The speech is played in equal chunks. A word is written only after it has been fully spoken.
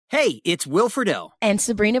Hey, it's Will Friedle. And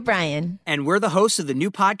Sabrina Bryan. And we're the hosts of the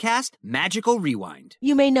new podcast, Magical Rewind.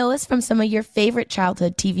 You may know us from some of your favorite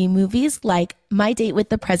childhood TV movies like My Date with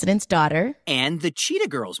the President's Daughter and the Cheetah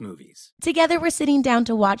Girls movies. Together, we're sitting down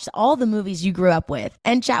to watch all the movies you grew up with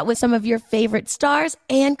and chat with some of your favorite stars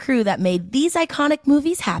and crew that made these iconic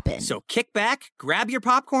movies happen. So kick back, grab your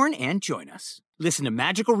popcorn, and join us. Listen to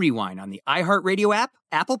Magical Rewind on the iHeartRadio app,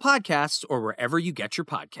 Apple Podcasts, or wherever you get your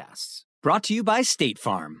podcasts. Brought to you by State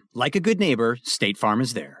Farm. Like a good neighbor, State Farm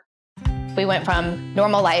is there. We went from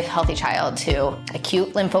normal life, healthy child to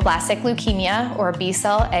acute lymphoblastic leukemia, or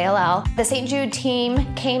B-cell ALL. The St. Jude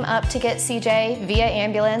team came up to get CJ via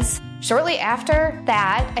ambulance. Shortly after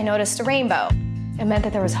that, I noticed a rainbow. It meant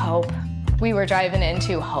that there was hope. We were driving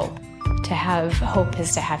into hope. To have hope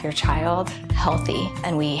is to have your child healthy,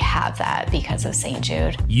 and we have that because of St.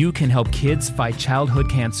 Jude. You can help kids fight childhood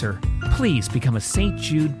cancer. Please become a St.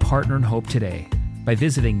 Jude Partner in Hope today by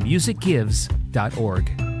visiting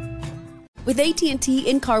musicgives.org. With AT&T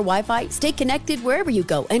in-car Wi-Fi, stay connected wherever you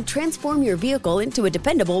go and transform your vehicle into a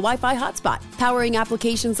dependable Wi-Fi hotspot. Powering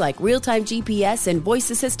applications like real-time GPS and voice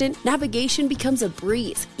assistant, navigation becomes a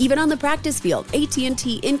breeze. Even on the practice field,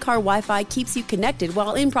 AT&T in-car Wi-Fi keeps you connected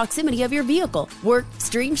while in proximity of your vehicle. Work,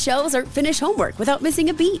 stream shows, or finish homework without missing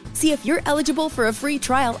a beat. See if you're eligible for a free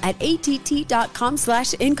trial at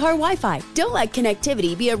att.com/in-car Wi-Fi. Don't let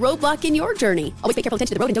connectivity be a roadblock in your journey. Always pay careful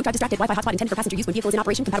attention to the road and don't drive distracted. Wi-Fi hotspot intended for passenger use when vehicle is in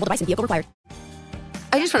operation. Compatible device and vehicle required.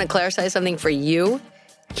 I just want to clarify something for you.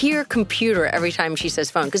 Hear computer every time she says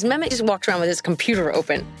phone, because Mehmet just walks around with his computer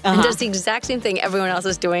open and does the exact same thing everyone else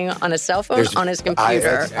is doing on a cell phone on his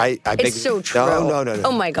computer. It's so true. No.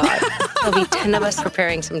 Oh my God. There'll be 10 of us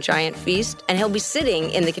preparing some giant feast, and he'll be sitting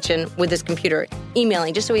in the kitchen with his computer,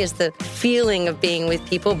 emailing, just so he has the feeling of being with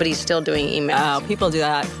people, but he's still doing emails. Oh, people do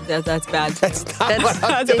that. That's bad. That's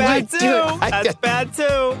bad too. That's bad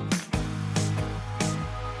too.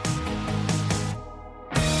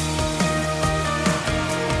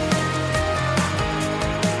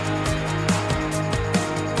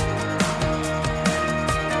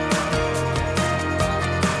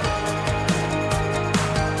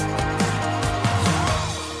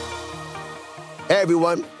 Hey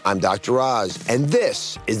everyone, I'm Dr. Oz, and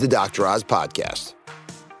this is the Dr. Oz Podcast.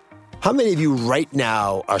 How many of you right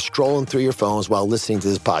now are scrolling through your phones while listening to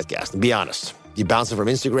this podcast? And be honest, you're bouncing from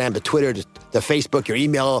Instagram to Twitter to Facebook, your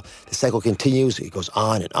email, the cycle continues, it goes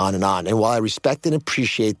on and on and on. And while I respect and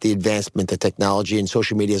appreciate the advancement that technology and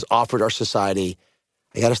social media has offered our society,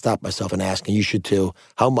 I got to stop myself and ask, and you should too,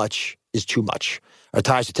 how much is too much? Our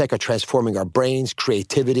ties to tech are transforming our brains,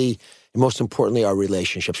 creativity, and most importantly, our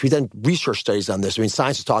relationships. We've done research studies on this. I mean,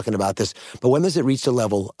 science is talking about this. But when does it reach the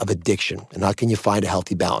level of addiction? And how can you find a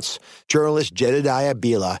healthy balance? Journalist Jedediah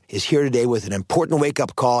Bila is here today with an important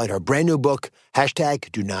wake-up call in her brand new book,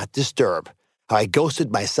 #DoNotDisturb. How I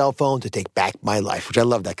ghosted my cell phone to take back my life, which I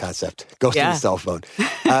love that concept, ghosting the cell phone.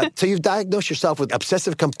 So you've diagnosed yourself with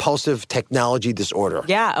obsessive-compulsive technology disorder.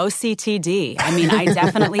 Yeah, OCTD. I mean, I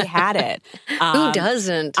definitely had it. Who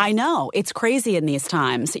doesn't? I know. It's crazy in these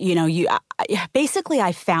times. You know, basically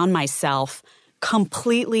I found myself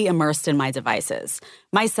completely immersed in my devices.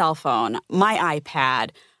 My cell phone, my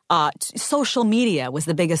iPad, social media was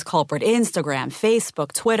the biggest culprit. Instagram,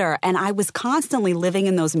 Facebook, Twitter. And I was constantly living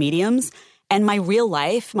in those mediums. And my real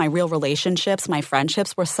life, my real relationships, my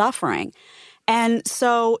friendships were suffering. And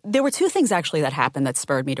so there were two things actually that happened that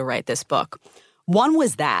spurred me to write this book. One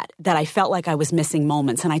was that I felt like I was missing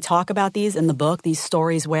moments. And I talk about these in the book, these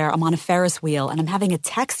stories where I'm on a Ferris wheel and I'm having a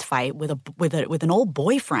text fight with an old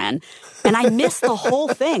boyfriend. And I miss the whole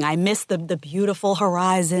thing. I miss the beautiful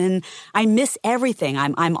horizon. I miss everything.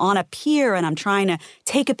 I'm on a pier and I'm trying to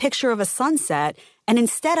take a picture of a sunset. And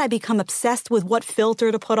instead, I become obsessed with what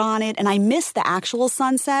filter to put on it, and I miss the actual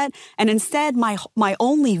sunset. And instead, my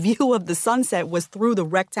only view of the sunset was through the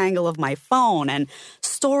rectangle of my phone, and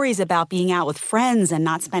stories about being out with friends and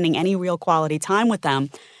not spending any real quality time with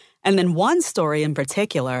them. And then one story in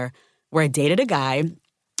particular where I dated a guy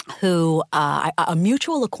who a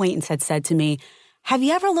mutual acquaintance had said to me, "Have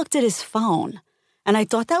you ever looked at his phone?" And I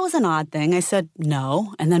thought that was an odd thing. I said,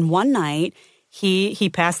 "No." And then one night, He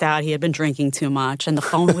passed out. He had been drinking too much, and the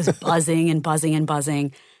phone was buzzing and buzzing and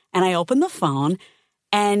buzzing. And I opened the phone,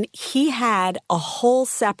 and he had a whole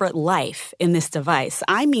separate life in this device.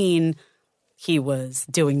 I mean, he was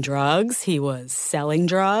doing drugs. He was selling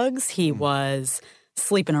drugs. He was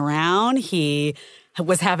sleeping around. He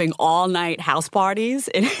was having all-night house parties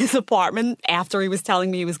in his apartment after he was telling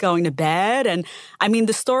me he was going to bed. And, I mean,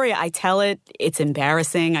 the story, I tell it, it's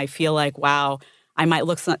embarrassing. I feel like, wow, I might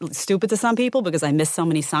look stupid to some people because I miss so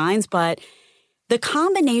many signs, but the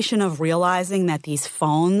combination of realizing that these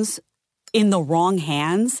phones in the wrong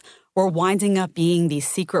hands were winding up being these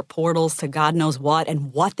secret portals to God knows what,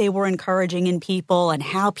 and what they were encouraging in people, and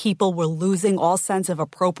how people were losing all sense of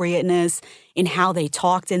appropriateness in how they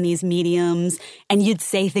talked in these mediums, and you'd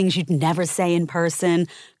say things you'd never say in person.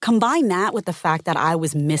 Combine that with the fact that I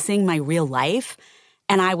was missing my real life,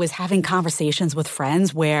 and I was having conversations with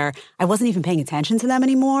friends where I wasn't even paying attention to them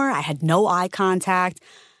anymore. I had no eye contact.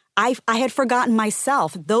 I had forgotten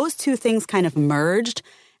myself. Those two things kind of merged,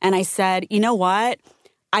 and I said, you know what?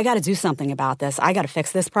 I got to do something about this. I got to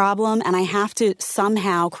fix this problem, and I have to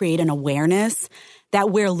somehow create an awareness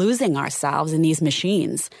that we're losing ourselves in these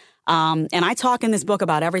machines. And I talk in this book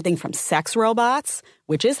about everything from sex robots,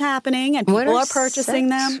 which is happening, and people are purchasing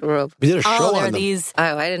them. We did a show on them. These,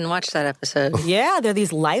 I didn't watch that episode. Yeah, they're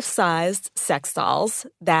these life-sized sex dolls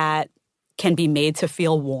that can be made to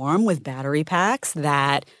feel warm with battery packs,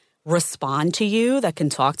 that respond to you, that can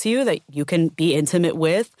talk to you, that you can be intimate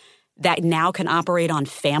with, that now can operate on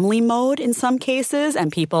family mode in some cases,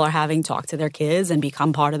 and people are having talk to their kids and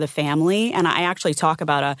become part of the family. And I actually talk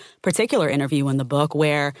about a particular interview in the book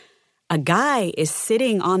where a guy is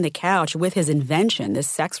sitting on the couch with his invention, this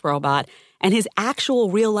sex robot, and his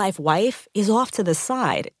actual real-life wife is off to the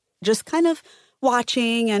side, just kind of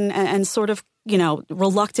watching and sort of, you know,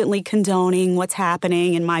 reluctantly condoning what's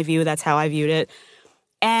happening. In my view, that's how I viewed it.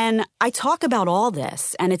 And I talk about all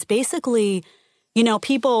this, and it's basically, you know,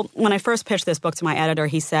 people, when I first pitched this book to my editor,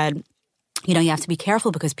 he said, you know, you have to be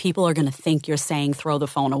careful because people are going to think you're saying throw the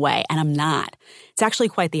phone away. And I'm not. It's actually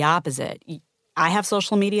quite the opposite. I have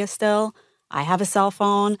social media still. I have a cell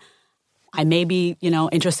phone. I may be, you know,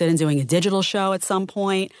 interested in doing a digital show at some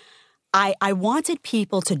point. I wanted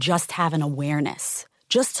people to just have an awareness,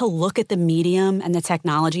 just to look at the medium and the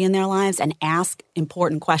technology in their lives and ask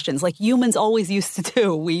important questions like humans always used to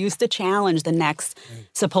do. We used to challenge the next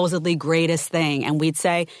supposedly greatest thing. And we'd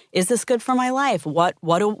say, is this good for my life? What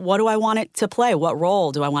do I want it to play? What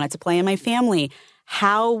role do I want it to play in my family?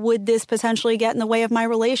 How would this potentially get in the way of my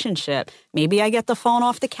relationship? Maybe I get the phone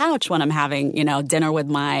off the couch when I'm having, you know, dinner with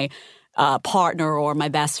my partner or my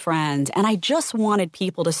best friend. And I just wanted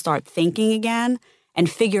people to start thinking again and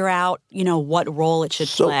figure out, you know, what role it should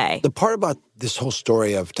play. The part about this whole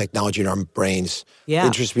story of technology in our brains that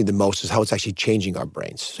interests me the most is how it's actually changing our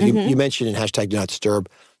brains. So you mentioned in #DoNotDisturb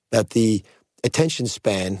that the attention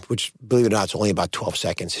span, which, believe it or not, is only about 12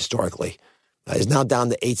 seconds historically, is now down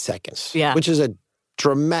to 8 seconds, which is a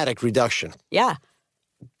dramatic reduction. Yeah.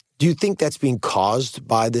 Do you think that's being caused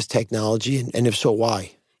by this technology? And if so,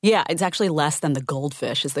 why? Yeah, it's actually less than the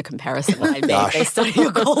goldfish is the comparison that I make. They study a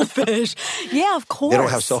goldfish. Yeah, of course. They don't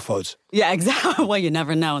have cell phones. Yeah, exactly. Well, you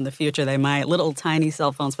never know. In the future, they might. Little tiny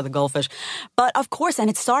cell phones for the goldfish. But of course, and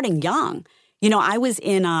it's starting young. You know, I was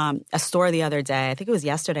in a store the other day, I think it was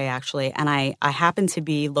yesterday actually, and I happened to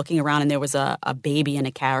be looking around and there was a baby in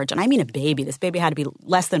a carriage. And I mean a baby. This baby had to be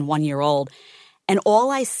less than 1 year old. And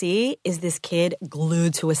all I see is this kid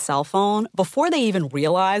glued to a cell phone before they even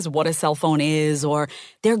realize what a cell phone is, or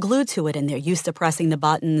they're glued to it and they're used to pressing the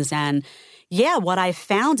buttons. And yeah, what I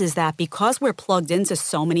found is that because we're plugged into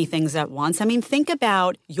so many things at once, I mean, think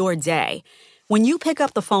about your day. When you pick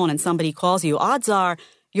up the phone and somebody calls you, odds are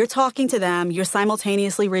you're talking to them, you're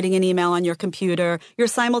simultaneously reading an email on your computer, you're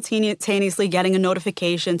simultaneously getting a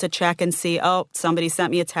notification to check and see, oh, somebody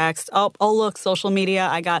sent me a text, oh, look, social media,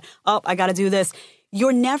 I got to do this.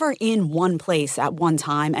 You're never in one place at one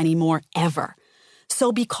time anymore, ever.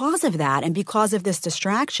 So because of that and because of this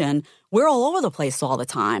distraction, we're all over the place all the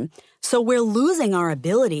time. So we're losing our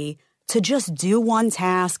ability to just do one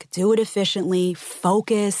task, do it efficiently,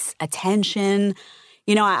 focus, attention.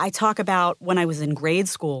 You know, I talk about when I was in grade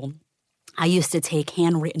school, I used to take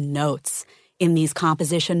handwritten notes in these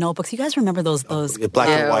composition notebooks. You guys remember those black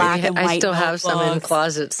and white? I still have some in the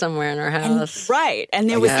closet somewhere in our house. And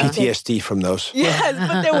there was PTSD from those. Yes,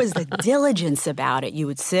 but there was the diligence about it. You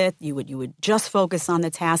would sit, you would just focus on the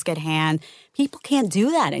task at hand. People can't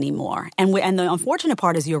do that anymore. And the unfortunate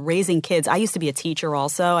part is you're raising kids. I used to be a teacher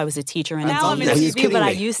also. I was a teacher in adult TV, but I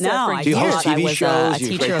used to, for years, I was a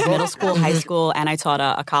teacher of middle school, high school, and I taught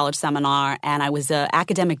a college seminar, and I was an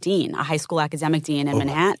academic dean, a high school academic dean in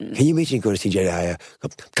Manhattan. Can you imagine go to TJ?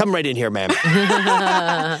 Come right in here, ma'am.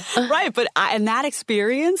 Right, but and that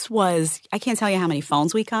experience was, I can't tell you how many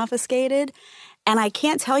phones we confiscated, and I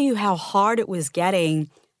can't tell you how hard it was getting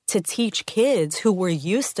to teach kids who were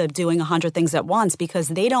used to doing 100 things at once, because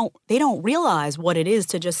they don't realize what it is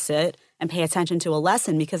to just sit and pay attention to a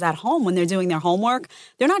lesson. Because at home, when they're doing their homework,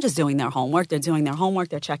 they're not just doing their homework. They're doing their homework.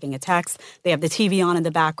 They're checking a text. They have the TV on in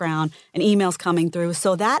the background and emails coming through.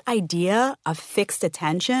 So that idea of fixed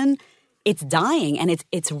attention it's dying, and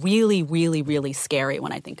it's really, really, really scary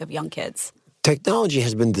when I think of young kids. Technology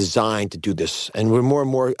has been designed to do this, and we're more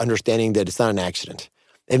and more understanding that it's not an accident.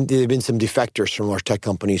 And there have been some defectors from large tech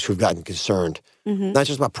companies who've gotten concerned, not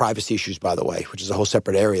just about privacy issues, by the way, which is a whole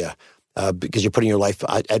separate area, because you're putting your life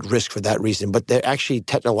at risk for that reason. But they're actually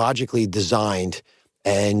technologically designed,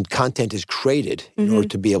 and content is created in order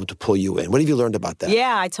to be able to pull you in. What have you learned about that?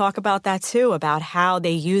 Yeah, I talk about that too, about how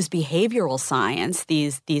they use behavioral science.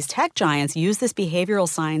 These tech giants use this behavioral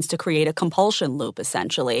science to create a compulsion loop,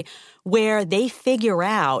 essentially, where they figure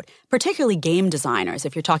out, particularly game designers,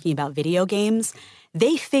 if you're talking about video games,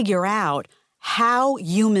 they figure out how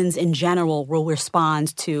humans in general will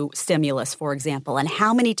respond to stimulus, for example, and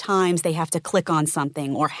how many times they have to click on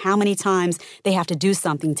something or how many times they have to do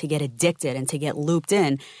something to get addicted and to get looped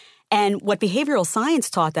in. And what behavioral science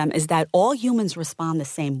taught them is that all humans respond the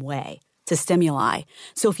same way to stimuli.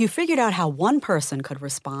 So if you figured out how one person could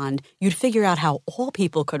respond, you'd figure out how all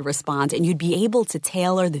people could respond, and you'd be able to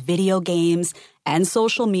tailor the video games and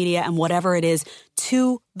social media and whatever it is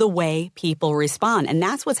to the way people respond. And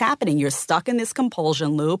that's what's happening. You're stuck in this compulsion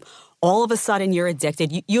loop. All of a sudden, you're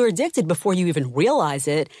addicted. You're addicted before you even realize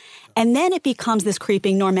it. And then it becomes this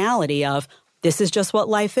creeping normality of, this is just what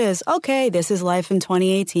life is. Okay, this is life in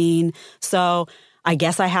 2018. So I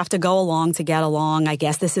guess I have to go along to get along. I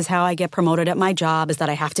guess this is how I get promoted at my job, is that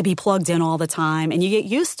I have to be plugged in all the time. And you get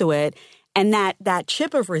used to it. And that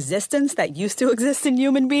chip of resistance that used to exist in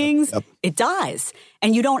human beings, it dies.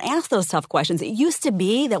 And you don't ask those tough questions. It used to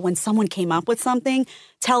be that when someone came up with something,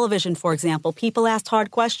 television, for example, people asked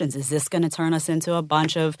hard questions. Is this going to turn us into a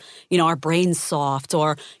bunch of, our brains soft?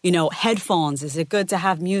 Or, headphones. Is it good to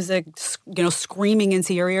have music, screaming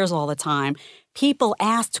into your ears all the time? People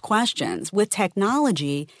asked questions. With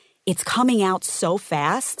technology, it's coming out so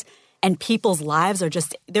fast. And people's lives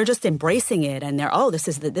they're just embracing it. And they're, this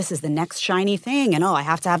is the next shiny thing. And, I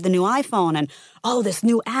have to have the new iPhone. And, this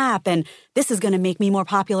new app. And this is going to make me more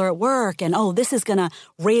popular at work. And, this is going to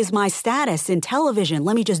raise my status in television.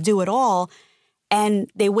 Let me just do it all. And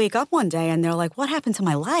they wake up one day and they're like, what happened to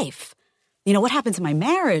my life? What happened to my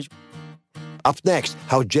marriage? Up next,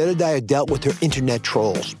 how Jedediah dealt with her internet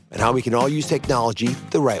trolls and how we can all use technology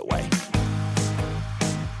the right way.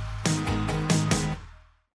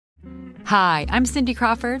 Hi, I'm Cindy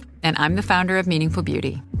Crawford, and I'm the founder of Meaningful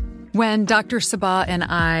Beauty. When Dr. Sabah and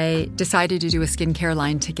I decided to do a skincare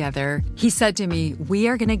line together, he said to me, we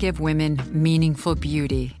are going to give women meaningful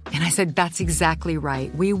beauty. And I said, that's exactly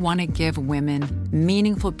right. We want to give women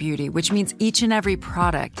meaningful beauty, which means each and every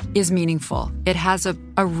product is meaningful. It has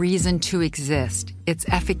a reason to exist. It's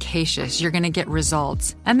efficacious. You're going to get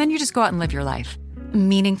results. And then you just go out and live your life.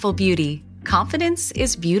 Meaningful Beauty. Confidence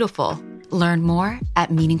is beautiful. Learn more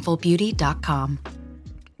at meaningfulbeauty.com.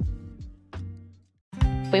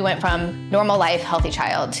 We went from normal life, healthy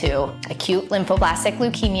child to acute lymphoblastic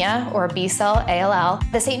leukemia, or B-cell ALL.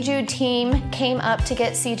 The St. Jude team came up to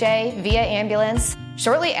get CJ via ambulance.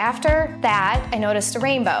 Shortly after that, I noticed a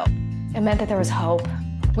rainbow. It meant that there was hope.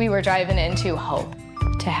 We were driving into hope.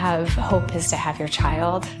 To have hope is to have your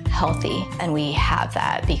child healthy, and we have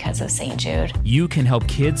that because of St. Jude. You can help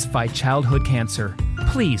kids fight childhood cancer.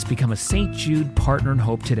 Please become a St. Jude Partner in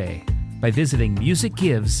Hope today by visiting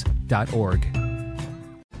musicgives.org.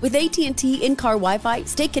 With AT&T in-car Wi-Fi,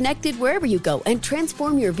 stay connected wherever you go and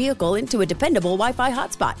transform your vehicle into a dependable Wi-Fi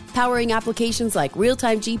hotspot. Powering applications like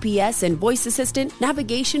real-time GPS and voice assistant,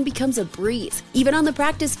 navigation becomes a breeze. Even on the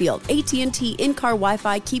practice field, AT&T in-car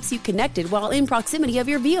Wi-Fi keeps you connected while in proximity of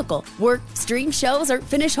your vehicle. Work, stream shows, or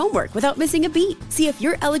finish homework without missing a beat. See if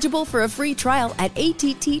you're eligible for a free trial at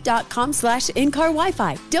att.com/in-car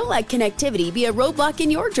Wi-Fi. Don't let connectivity be a roadblock in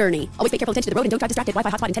your journey. Always pay careful attention to the road and don't drive distracted. Wi-Fi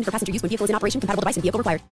hotspot intended for passenger use when vehicle is in operation. Compatible device and vehicle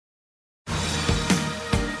required.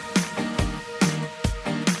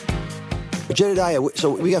 Jedediah,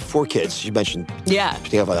 so we got 4 kids. You mentioned. Yeah.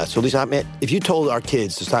 Think about that. So, Lisa, if you told our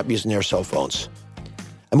kids to stop using their cell phones,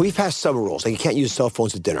 and we've passed several rules, like you can't use cell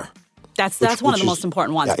phones at dinner. That's one of the most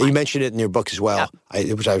important ones. Yeah, you mentioned it in your book as well,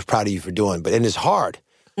 which I was proud of you for doing. But it is hard.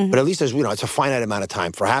 But at least there's, it's a finite amount of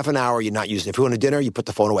time. For half an hour, you're not using it. If you want a dinner, you put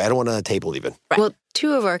the phone away. I don't want it on the table even. Right. Well,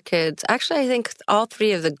 2 of our kids, actually, I think all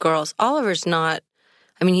 3 of the girls, Oliver's not.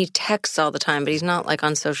 He texts all the time, but he's not like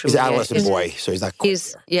on social media. He's an adolescent boy, so he's not cool.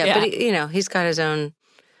 But he's got his own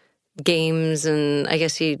games, and I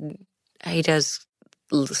guess he does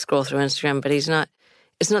scroll through Instagram, but it's not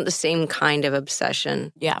the same kind of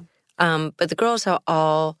obsession. Yeah. But the girls have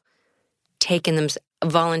all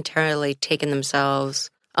voluntarily taken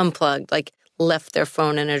themselves unplugged, like left their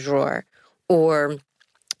phone in a drawer or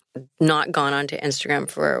not gone onto Instagram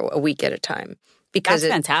for a week at a time. because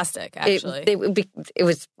that's fantastic, actually. It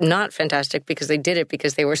was not fantastic because they did it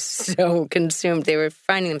because they were so consumed. They were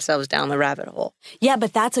finding themselves down the rabbit hole. Yeah,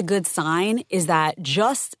 but that's a good sign, is that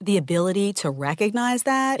just the ability to recognize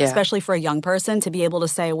that, especially for a young person, to be able to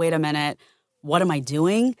say, wait a minute, what am I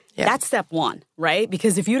doing? Yeah. That's step one, right?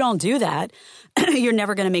 Because if you don't do that, you're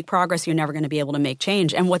never going to make progress. You're never going to be able to make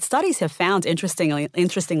change. And what studies have found,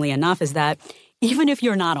 interestingly enough, is that even if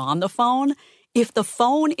you're not on the phone, if the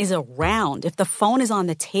phone is around, if the phone is on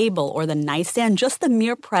the table or the nightstand, just the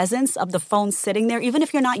mere presence of the phone sitting there, even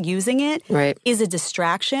if you're not using it, is a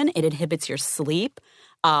distraction. It inhibits your sleep.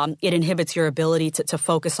 It inhibits your ability to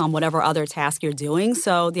focus on whatever other task you're doing.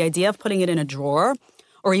 So the idea of putting it in a drawer,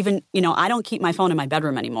 or even, I don't keep my phone in my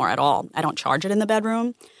bedroom anymore at all. I don't charge it in the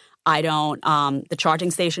bedroom. I don't, the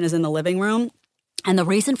charging station is in the living room. And the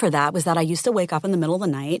reason for that was that I used to wake up in the middle of the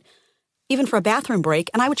night, even for a bathroom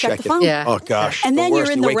break, and I would check the phone. Yeah. Oh, gosh. And then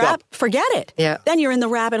you're in forget it. Yeah. Then you're in the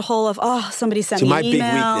rabbit hole of, somebody sent me an email.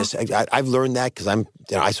 My big weakness, I've learned that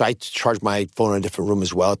because I charge my phone in a different room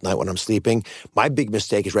as well at night when I'm sleeping. My big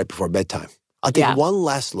mistake is right before bedtime. I'll take one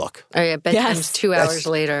last look. Oh, yeah, bedtime's 2 hours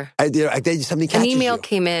later. Something catches An email you.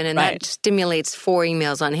 came in, and that stimulates 4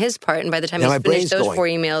 emails on his part. And by the time he's finished those 4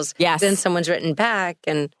 emails, then someone's written back,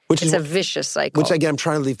 and it's a vicious cycle. Which, again, I'm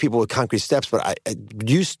trying to leave people with concrete steps, but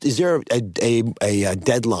is there a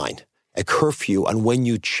deadline, a curfew on when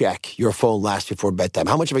you check your phone last before bedtime?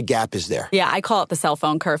 How much of a gap is there? Yeah, I call it the cell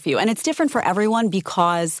phone curfew. And it's different for everyone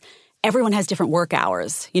because everyone has different work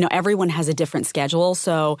hours. Everyone has a different schedule.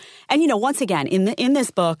 So, and once again, in this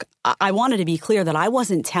book, I wanted to be clear that I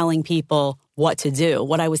wasn't telling people what to do.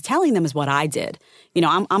 What I was telling them is what I did.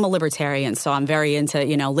 I'm a libertarian, so I'm very into,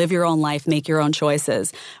 live your own life, make your own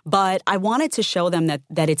choices. But I wanted to show them that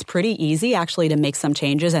it's pretty easy actually to make some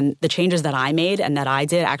changes, and the changes that I made and that I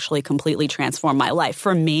did actually completely transformed my life.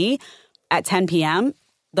 For me, at 10 p.m.,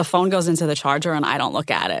 the phone goes into the charger and I don't look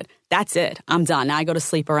at it. That's it. I'm done. Now I go to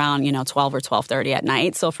sleep around, 12 or 12:30 at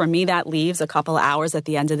night. So for me, that leaves a couple of hours at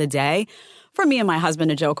the end of the day for me and my husband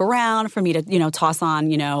to joke around, for me to, toss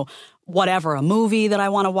on, whatever, a movie that I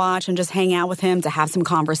want to watch and just hang out with him, to have some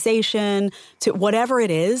conversation, to whatever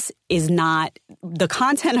it is not, the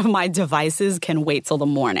content of my devices can wait till the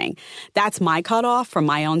morning. That's my cutoff for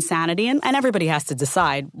my own sanity, and everybody has to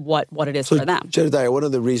decide what it is for them. Jedediah, one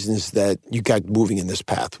of the reasons that you got moving in this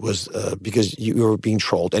path was because you were being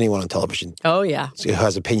trolled. Anyone on television who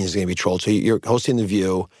has opinions is going to be trolled. So you're hosting The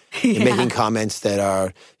View, you're making comments that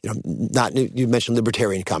are, not, you mentioned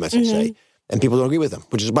libertarian comments, let's say. And people don't agree with them,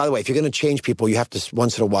 which is, by the way, if you're going to change people, you have to,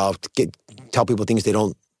 once in a while, tell people things they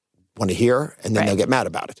don't want to hear, and then they'll get mad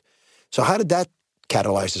about it. So how did that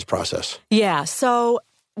catalyze this process? Yeah, so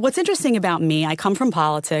what's interesting about me, I come from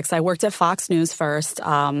politics. I worked at Fox News first.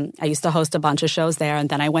 I used to host a bunch of shows there, and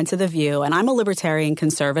then I went to The View. And I'm a libertarian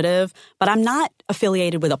conservative, but I'm not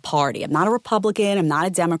affiliated with a party. I'm not a Republican. I'm not a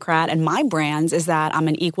Democrat. And my brand is that I'm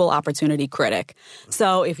an equal opportunity critic.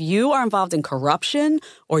 So if you are involved in corruption,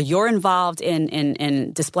 or you're involved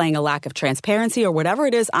in displaying a lack of transparency, or whatever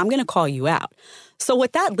it is, I'm going to call you out. So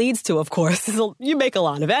what that leads to, of course, is you make a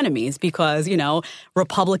lot of enemies because,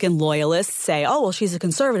 Republican loyalists say, oh, well, she's a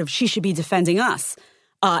conservative. She should be defending us.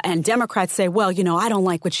 And Democrats say, well, I don't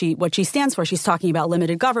like what she stands for. She's talking about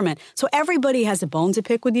limited government. So everybody has a bone to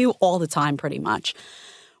pick with you all the time, pretty much.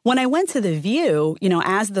 When I went to The View,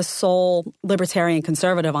 as the sole libertarian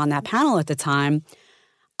conservative on that panel at the time,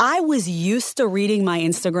 I was used to reading my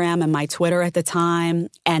Instagram and my Twitter at the time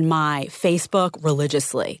and my Facebook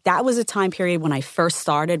religiously. That was a time period when I first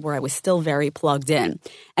started where I was still very plugged in.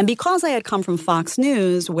 And because I had come from Fox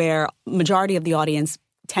News, where majority of the audience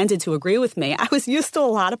tended to agree with me, I was used to a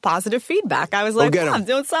lot of positive feedback. I was like, I'm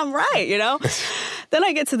doing something right, Then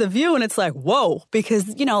I get to The View and it's like, whoa,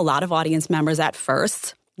 because, a lot of audience members at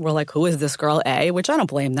first were like, who is this girl, A? Which I don't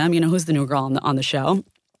blame them. Who's the new girl on the show?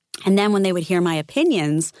 And then when they would hear my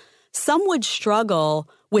opinions, some would struggle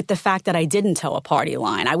with the fact that I didn't toe a party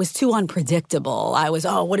line. I was too unpredictable. I was,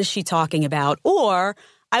 what is she talking about? Or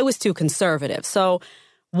I was too conservative. So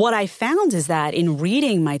what I found is that in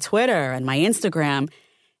reading my Twitter and my Instagram,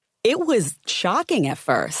 it was shocking at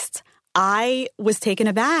first. I was taken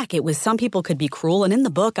aback. It was, some people could be cruel. And in the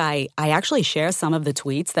book, I actually share some of the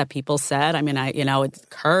tweets that people said. I mean, it's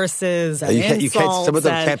curses and insults. Some of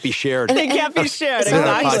them can't be shared. They can't be shared.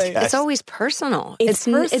 It's always personal. It's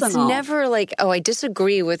personal. It's never like, I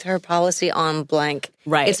disagree with her policy on blank.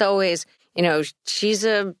 Right. It's always, she's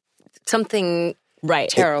something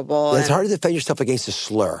terrible. It's hard to defend yourself against a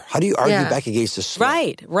slur. How do you argue back against a slur?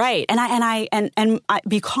 Right. And I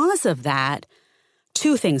because of that,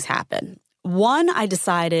 two things happen. One, I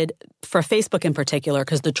decided, for Facebook in particular,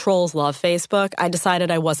 because the trolls love Facebook, I decided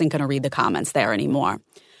I wasn't going to read the comments there anymore.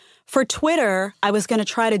 For Twitter, I was going to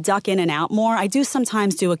try to duck in and out more. I do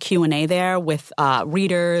sometimes do a Q&A there with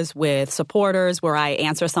readers, with supporters, where I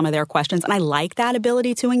answer some of their questions, and I like that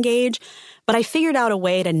ability to engage. But I figured out a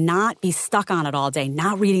way to not be stuck on it all day,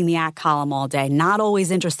 not reading the @ column all day, not always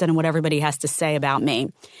interested in what everybody has to say about me.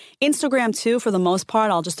 Instagram, too, for the most part,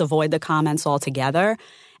 I'll just avoid the comments altogether.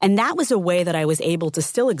 And that was a way that I was able to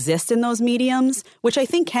still exist in those mediums, which I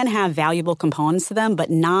think can have valuable components to them, but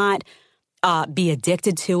not be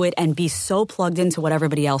addicted to it and be so plugged into what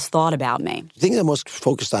everybody else thought about me. The thing I'm most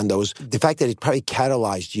focused on, though, is the fact that it probably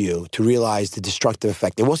catalyzed you to realize the destructive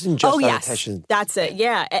effect. It wasn't just attention. That's it.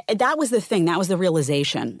 Yeah, that was the thing. That was the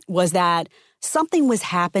realization, was that something was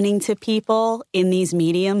happening to people in these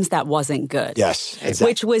mediums that wasn't good. Yes, exactly.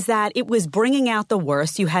 Which was that it was bringing out the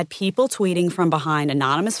worst. You had people tweeting from behind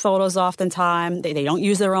anonymous photos oftentimes. They don't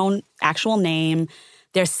use their own actual name.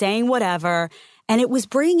 They're saying whatever. And it was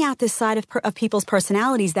bringing out this side of people's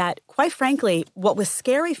personalities that, quite frankly, what was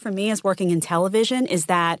scary for me as working in television is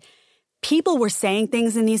that people were saying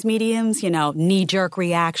things in these mediums, knee-jerk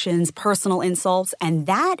reactions, personal insults, and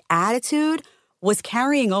that attitude was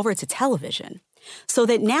carrying over to television. So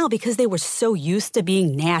that now, because they were so used to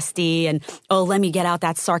being nasty and, let me get out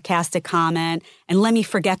that sarcastic comment and let me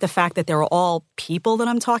forget the fact that they're all people that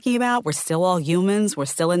I'm talking about. We're still all humans. We're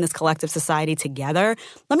still in this collective society together.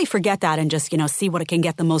 Let me forget that and just, see what can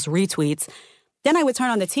get the most retweets. Then I would turn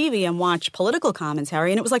on the TV and watch political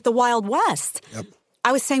commentary, and it was like the Wild West. Yep.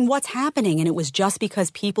 I was saying, what's happening? And it was just because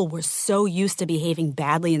people were so used to behaving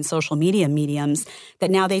badly in social media mediums that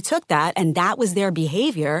now they took that, and that was their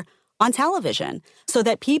behavior on television, so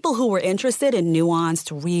that people who were interested in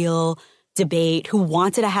nuanced, real debate, who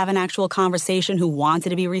wanted to have an actual conversation, who wanted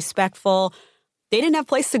to be respectful, they didn't have a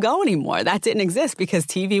place to go anymore. That didn't exist because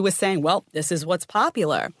TV was saying, well, this is what's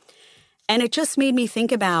popular. And it just made me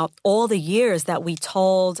think about all the years that we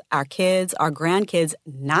told our kids, our grandkids,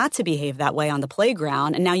 not to behave that way on the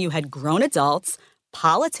playground. And now you had grown adults,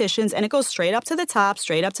 politicians, and it goes straight up to the top,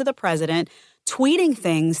 straight up to the president, tweeting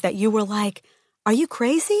things that you were like, are you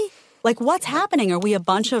crazy? Like, what's happening? Are we a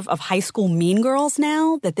bunch of high school mean girls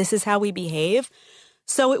now, that this is how we behave?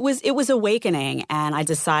 So it was awakening, and I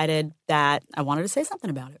decided that I wanted to say something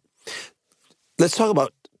about it. Let's talk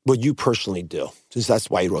about what you personally do, since that's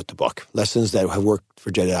why you wrote the book, Lessons That Have Worked for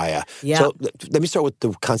Jedediah. Yeah. So let me start with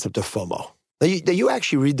the concept of FOMO. Now, you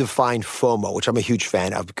actually redefined FOMO, which I'm a huge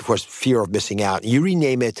fan of course, fear of missing out. You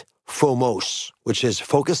rename it FOMOS, which is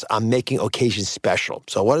focus on making occasions special.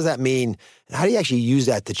 So what does that mean? And how do you actually use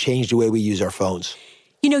that to change the way we use our phones?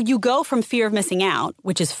 You go from fear of missing out,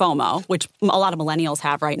 which is FOMO, which a lot of millennials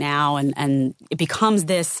have right now, and it becomes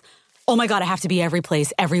this, oh my God, I have to be every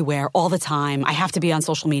place, everywhere, all the time. I have to be on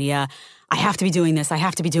social media. I have to be doing this. I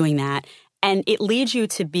have to be doing that. And it leads you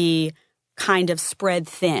to be kind of spread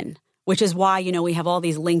thin, which is why, we have all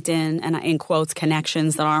these LinkedIn and, in quotes,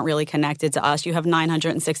 connections that aren't really connected to us. You have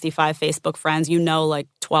 965 Facebook friends, like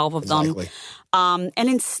 12 of them. Exactly. And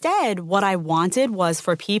instead, what I wanted was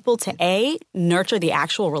for people to, nurture the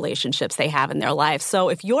actual relationships they have in their life. So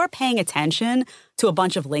if you're paying attention to a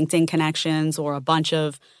bunch of LinkedIn connections or a bunch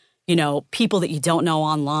of, people that you don't know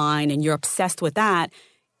online and you're obsessed with that,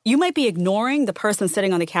 you might be ignoring the person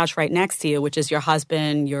sitting on the couch right next to you, which is your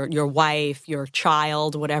husband, your wife, your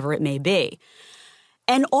child, whatever it may be.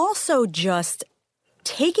 And also just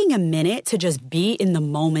taking a minute to just be in the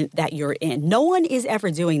moment that you're in. No one is ever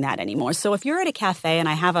doing that anymore. So if you're at a cafe, and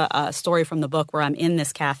I have a story from the book where I'm in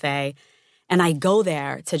this cafe, and I go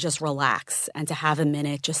there to just relax and to have a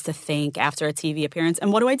minute just to think after a TV appearance.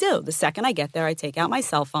 And what do? The second I get there, I take out my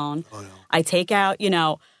cell phone. Oh, no. I take out,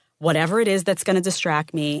 whatever it is that's going to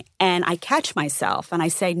distract me, and I catch myself and I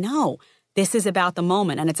say, no, this is about the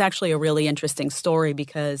moment. And it's actually a really interesting story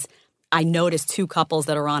because I noticed two couples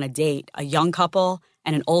that are on a date, a young couple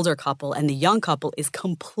and an older couple, and the young couple is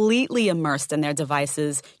completely immersed in their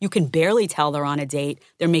devices. You can barely tell they're on a date.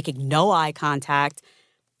 They're making no eye contact.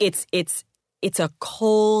 It's a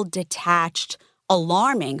cold, detached,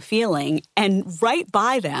 alarming feeling. And right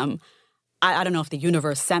by them, I don't know if the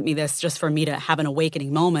universe sent me this just for me to have an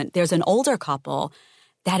awakening moment. There's an older couple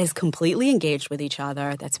that is completely engaged with each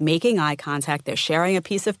other, that's making eye contact. They're sharing a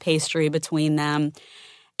piece of pastry between them.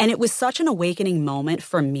 And it was such an awakening moment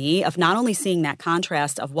for me of not only seeing that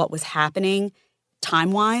contrast of what was happening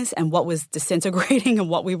time-wise and what was disintegrating and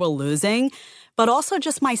what we were losing, but also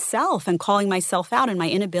just myself and calling myself out and my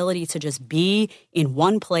inability to just be in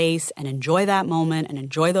one place and enjoy that moment and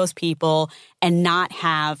enjoy those people and not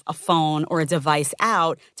have a phone or a device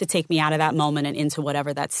out to take me out of that moment and into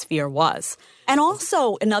whatever that sphere was. And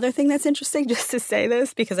also, another thing that's interesting, just to say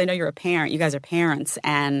this, because I know you're a parent, you guys are parents,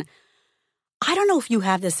 and I don't know if you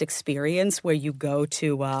have this experience where you go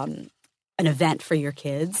to an event for your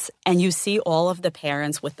kids and you see all of the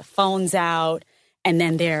parents with the phones out and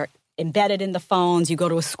then they're embedded in the phones. You go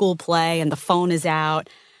to a school play and the phone is out.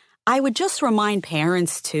 I would just remind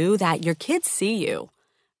parents, too, that your kids see you.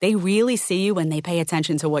 They really see you when they pay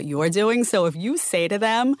attention to what you're doing. So if you say to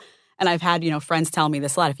them, and I've had, friends tell me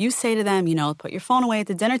this a lot, if you say to them, put your phone away at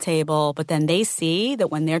the dinner table, but then they see that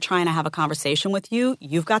when they're trying to have a conversation with you,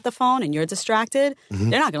 you've got the phone and you're distracted,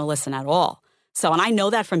 they're not going to listen at all. So, and I know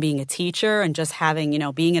that from being a teacher and just having,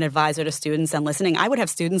 being an advisor to students and listening. I would have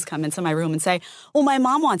students come into my room and say, well, my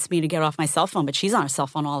mom wants me to get off my cell phone, but she's on her cell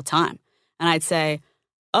phone all the time. And I'd say,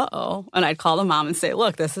 uh-oh. And I'd call the mom and say,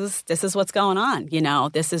 look, this is what's going on.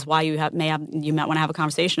 This is why you might want to have a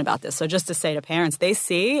conversation about this. So just to say to parents, they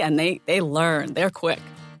see and they learn. They're quick.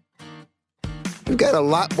 We've got a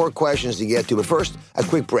lot more questions to get to, but first, a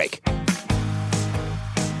quick break.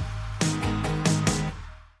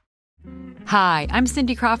 Hi, I'm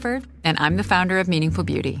Cindy Crawford, and I'm the founder of Meaningful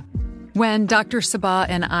Beauty. When Dr. Sabah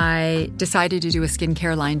and I decided to do a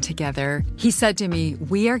skincare line together, he said to me,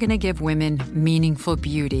 we are going to give women meaningful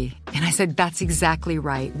beauty. And I said, that's exactly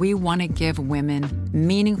right. We want to give women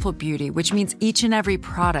meaningful beauty, which means each and every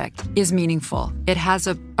product is meaningful. It has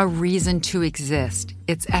a reason to exist.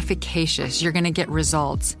 It's efficacious. You're going to get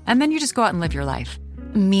results. And then you just go out and live your life.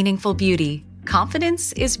 Meaningful Beauty.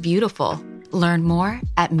 Confidence is beautiful. Learn more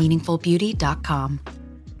at meaningfulbeauty.com.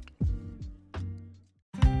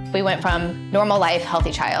 We went from normal life,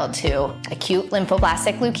 healthy child to acute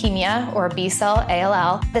lymphoblastic leukemia, or B-cell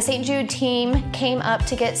ALL. The St. Jude team came up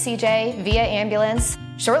to get CJ via ambulance.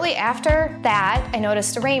 Shortly after that, I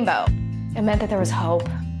noticed a rainbow. It meant that there was hope.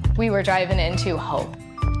 We were driving into hope.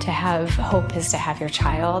 To have hope is to have your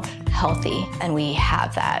child healthy, and we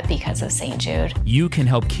have that because of St. Jude. You can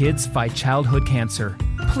help kids fight childhood cancer.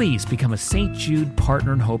 Please become a St. Jude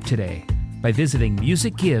Partner in Hope today by visiting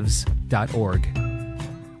musicgives.org.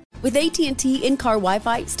 With AT&T in-car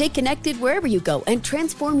Wi-Fi, stay connected wherever you go and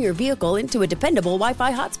transform your vehicle into a dependable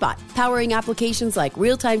Wi-Fi hotspot. Powering applications like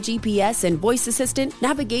real-time GPS and voice assistant,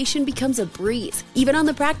 navigation becomes a breeze. Even on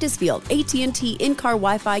the practice field, AT&T in-car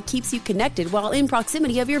Wi-Fi keeps you connected while in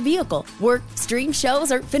proximity of your vehicle. Work, stream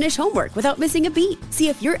shows, or finish homework without missing a beat. See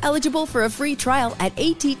if you're eligible for a free trial at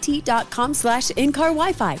att.com/in-car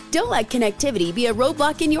Wi-Fi. Don't let connectivity be a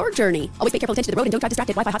roadblock in your journey. Always pay careful attention to the road and don't drive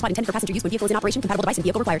distracted. Wi-Fi hotspot intended for passenger use when vehicle is in operation. Compatible device and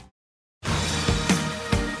vehicle required.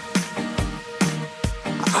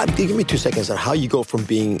 Give me 2 seconds on how you go from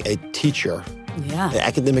being a teacher, an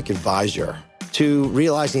academic advisor, to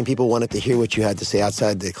realizing people wanted to hear what you had to say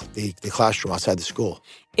outside the classroom, outside the school.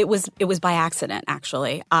 It was by accident,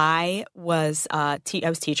 actually. I was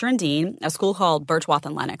teacher and dean at a school called Birchwoth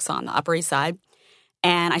and Lenox on the Upper East Side,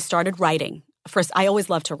 and I started writing. First, I always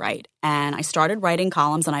loved to write, and I started writing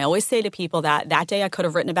columns, and I always say to people that day I could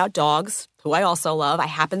have written about dogs, who I also love. I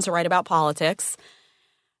happened to write about politics.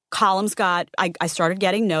 Columns I started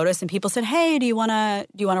getting noticed, and people said, hey, do you want to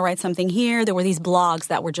write something here? There were these blogs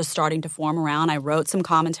that were just starting to form around. I wrote some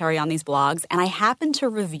commentary on these blogs, and I happened to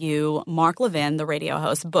review Mark Levin, the radio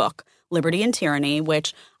host's book, Liberty and Tyranny,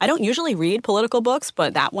 which I don't usually read political books,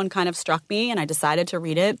 but that one kind of struck me, and I decided to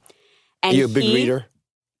read it. And are you a big reader?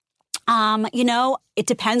 It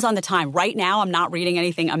depends on the time. Right now, I'm not reading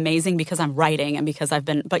anything amazing because I'm writing and because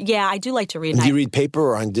but yeah, I do like to read. Do you read paper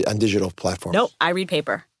or on digital platforms? Nope, I read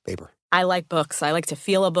paper. Paper. I like books. I like to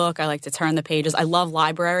feel a book. I like to turn the pages. I love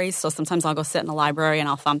libraries, so sometimes I'll go sit in the library and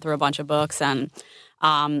I'll thumb through a bunch of books. And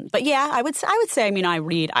but yeah, I would say. I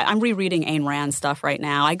read. I'm rereading Ayn Rand stuff right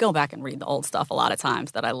now. I go back and read the old stuff a lot of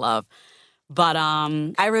times that I love. But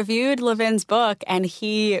I reviewed Levin's book, and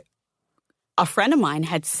a friend of mine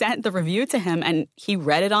had sent the review to him, and he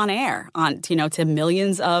read it on air to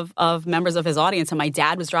millions of members of his audience. And my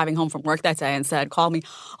dad was driving home from work that day and called me,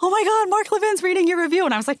 oh my God, Mark Levin's reading your review.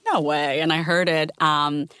 And I was like, no way. And I heard it.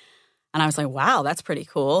 And I was like, wow, that's pretty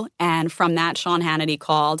cool. And from that, Sean Hannity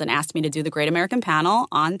called and asked me to do the Great American Panel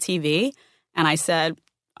on TV. And I said,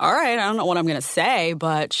 all right, I don't know what I'm going to say,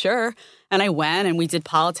 but sure. And I went, and we did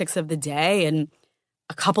Politics of the Day. And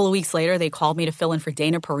a couple of weeks later, they called me to fill in for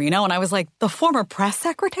Dana Perino. And I was like, the former press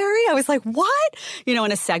secretary? I was like, what? In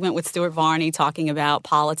a segment with Stuart Varney talking about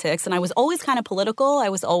politics. And I was always kind of political. I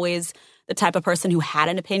was always the type of person who had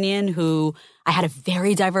an opinion, I had a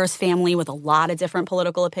very diverse family with a lot of different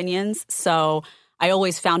political opinions. So I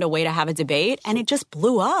always found a way to have a debate, and it just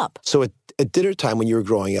blew up. So at dinner time when you were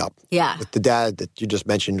growing up, yeah, with the dad that you just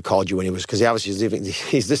mentioned called you when he was, because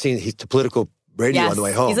he's listening to political radio on the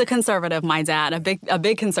way home. He's a conservative, my dad, a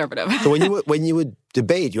big conservative. So when you would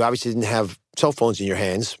debate, you obviously didn't have cell phones in your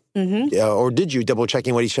hands, or did you? Double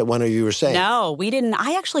checking what one of you were saying? No, we didn't.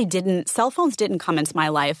 I actually didn't. Cell phones didn't come into my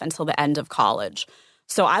life until the end of college.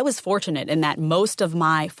 So I was fortunate in that most of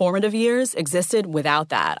my formative years existed without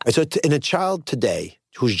that. So in a child today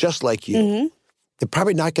who's just like you, they're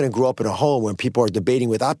probably not going to grow up in a home where people are debating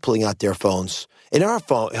without pulling out their phones. In our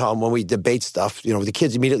home, when we debate stuff, the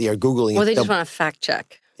kids immediately are Googling. Well, they just want to fact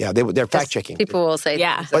check. Yeah, they're fact-checking. People will say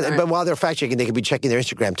yeah. But while they're fact-checking, they could be checking their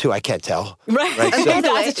Instagram, too. I can't tell. Right. So, by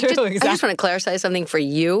the way, that's true. I just want to clarify something for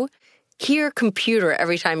you. Hear computer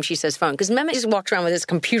every time she says phone. Because Mehmet just walks around with his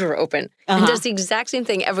computer open and does the exact same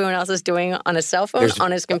thing everyone else is doing on a cell phone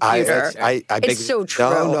on his computer. It's so true.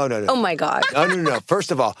 No. Oh, my God. No.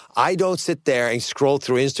 First of all, I don't sit there and scroll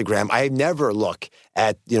through Instagram. I never look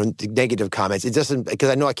at negative comments. It doesn't,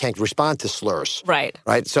 because I know I can't respond to slurs. Right.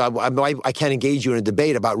 So I can't engage you in a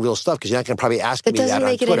debate about real stuff because you're not going to probably ask me that on Twitter. It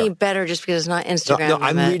doesn't make it any better just because it's not Instagram. No,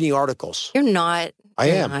 I'm reading articles. You're not. I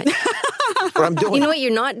am. What I'm doing. You know what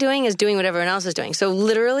you're not doing is doing what everyone else is doing. So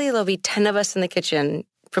literally there'll be 10 of us in the kitchen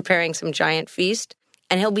preparing some giant feast,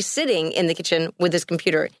 and he'll be sitting in the kitchen with his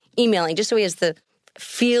computer emailing just so he has the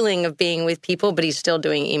feeling of being with people, but he's still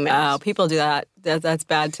doing emails. Oh, people do that. That's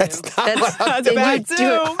bad too. That's bad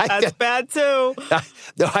too. That's bad too.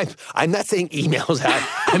 No, I'm not saying emails out.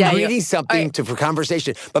 I'm reading something for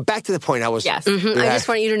conversation. But back to the point I was... Yes. I just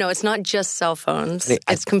want you to know it's not just cell phones.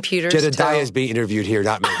 It's computers. Jedediah is being interviewed here,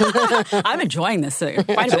 not me. I'm enjoying this quite a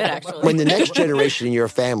bit, actually. When the next generation in your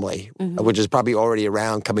family, which is probably already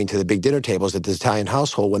around coming to the big dinner tables at the Italian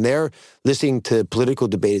household, when they're listening to political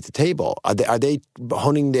debate at the table, are they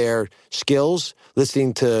honing their skills,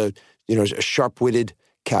 listening to sharp-witted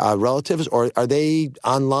relatives, or are they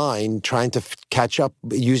online trying to catch up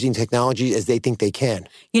using technology as they think they can?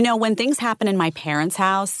 When things happen in my parents'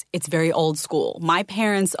 house, it's very old school. My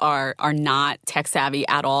parents are not tech savvy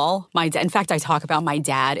at all. In fact, I talk about my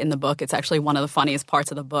dad in the book. It's actually one of the funniest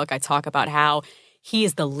parts of the book. I talk about how he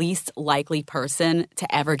is the least likely person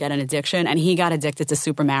to ever get an addiction, and he got addicted to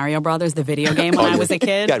Super Mario Brothers, the video game, when I was a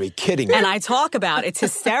kid. You gotta be kidding me. And I talk about it's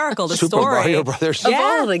hysterical, the Super story. Super Mario Brothers. Of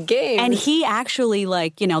all the games. And he actually,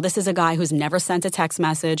 this is a guy who's never sent a text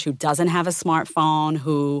message, who doesn't have a smartphone,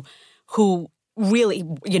 who really,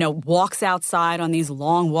 walks outside on these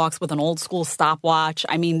long walks with an old school stopwatch.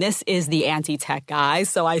 I mean, this is the anti-tech guy.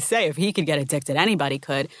 So I say if he could get addicted, anybody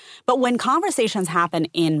could. But when conversations happen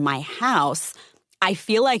in my house, I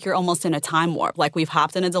feel like you're almost in a time warp. Like we've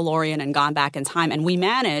hopped in a DeLorean and gone back in time. And we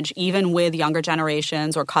manage, even with younger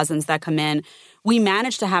generations or cousins that come in, we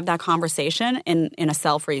manage to have that conversation in a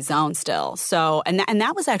cell-free zone still. So, and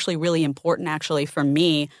that was actually really important for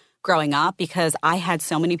me growing up, because I had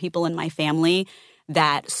so many people in my family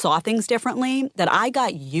that saw things differently that I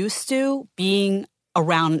got used to being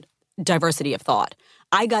around diversity of thought.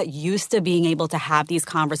 I got used to being able to have these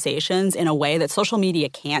conversations in a way that social media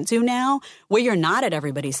can't do now, where you're not at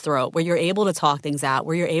everybody's throat, where you're able to talk things out,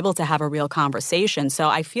 where you're able to have a real conversation. So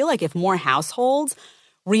I feel like if more households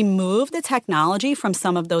removed the technology from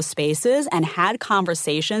some of those spaces and had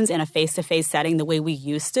conversations in a face-to-face setting the way we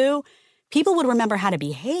used to, people would remember how to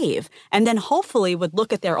behave, and then hopefully would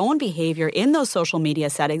look at their own behavior in those social media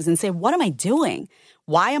settings and say, what am I doing?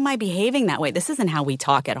 Why am I behaving that way? This isn't how we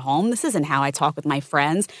talk at home. This isn't how I talk with my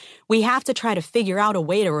friends. We have to try to figure out a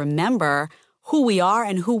way to remember who we are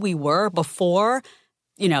and who we were before,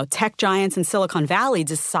 tech giants in Silicon Valley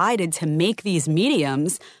decided to make these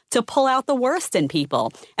mediums to pull out the worst in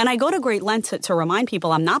people. And I go to great lengths to remind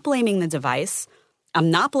people I'm not blaming the device.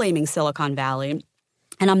 I'm not blaming Silicon Valley.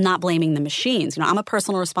 And I'm not blaming the machines. I'm a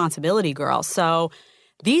personal responsibility girl. So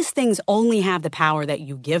these things only have the power that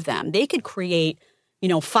you give them. They could create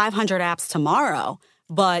 500 apps tomorrow.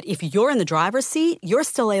 But if you're in the driver's seat, you're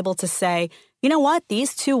still able to say, you know what,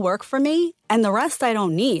 these two work for me, and the rest I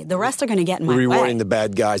don't need. The rest are going to get in my way. Rewarding the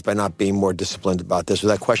bad guys by not being more disciplined about this.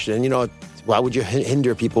 With that question, and why would you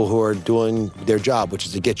hinder people who are doing their job, which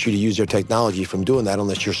is to get you to use their technology, from doing that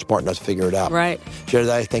unless you're smart enough to figure it out? Right.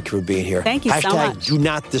 Jedediah, thank you for being here. Thank you so much. Do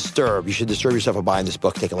not disturb. You should disturb yourself by buying this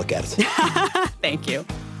book. Take a look at it. Thank you.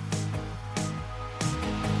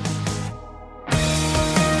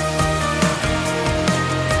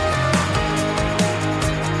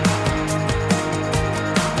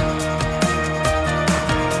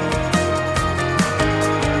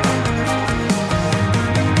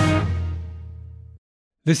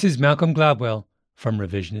 This is Malcolm Gladwell from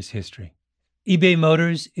Revisionist History. eBay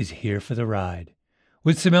Motors is here for the ride.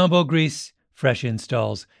 With some elbow grease, fresh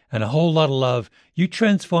installs, and a whole lot of love, you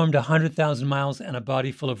transformed 100,000 miles and a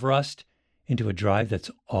body full of rust into a drive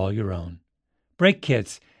that's all your own. Brake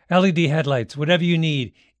kits, LED headlights, whatever you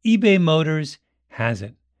need, eBay Motors has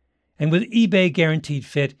it. And with eBay Guaranteed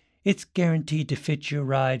Fit, it's guaranteed to fit your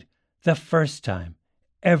ride the first time,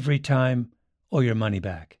 every time, or your money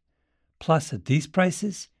back. Plus, at these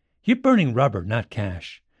prices, you're burning rubber, not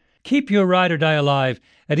cash. Keep your ride or die alive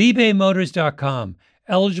at ebaymotors.com.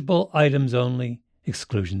 Eligible items only.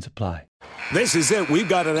 Exclusions apply. This is it. We've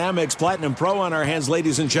got an Amex Platinum Pro on our hands,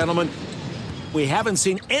 ladies and gentlemen. We haven't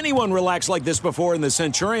seen anyone relax like this before in the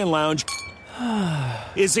Centurion Lounge.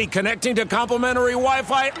 Is he connecting to complimentary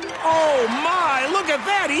Wi-Fi? Oh, my! Look at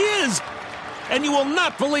that! He is! And you will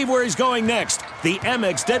not believe where he's going next. The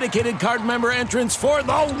Amex dedicated card member entrance for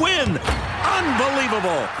the win.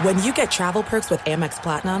 Unbelievable. When you get travel perks with Amex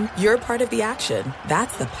Platinum, you're part of the action.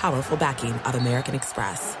 That's the powerful backing of American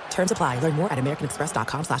Express. Terms apply. Learn more at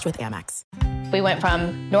americanexpress.com/withAmex. We went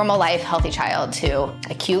from normal life, healthy child to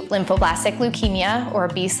acute lymphoblastic leukemia or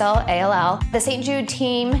B-cell ALL. The St. Jude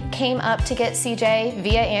team came up to get CJ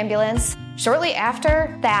via ambulance. Shortly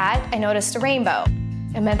after that, I noticed a rainbow.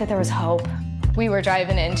 It meant that there was hope. We were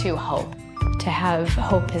driving into hope. To have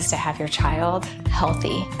hope is to have your child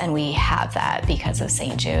healthy, and we have that because of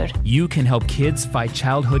St. Jude. You can help kids fight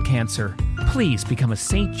childhood cancer. Please become a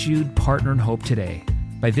St. Jude Partner in Hope today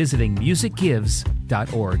by visiting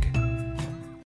musicgives.org.